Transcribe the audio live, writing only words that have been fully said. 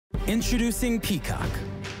Introducing Peacock.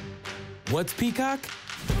 What's Peacock?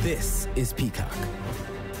 This is Peacock.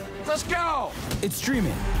 Let's go! It's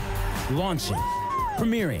streaming, launching,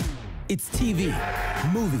 premiering. It's TV,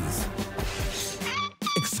 movies,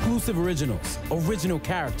 exclusive originals, original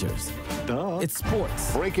characters. Duh. It's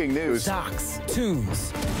sports. Breaking news. Docs,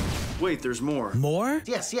 tunes. Wait, there's more. More?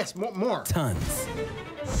 Yes, more. Tons.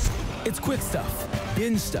 It's quick stuff,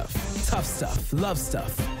 binge stuff, tough stuff, love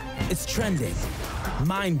stuff. It's trending,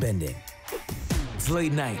 mind-bending. It's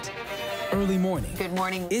late night, early morning. Good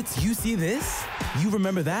morning. It's you see this? You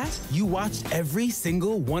remember that? You watched every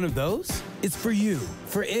single one of those? It's for you,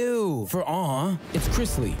 for ew, for aw. It's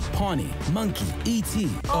Chrisley, Pawnee, Monkey, E.T.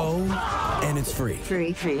 Oh, and it's free.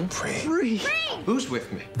 Free. Who's with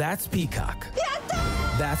me? That's Peacock.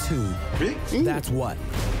 That's who. Free? That's what.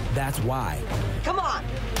 That's why. Come on.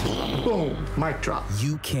 Boom. Mic drop.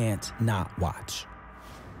 You can't not watch.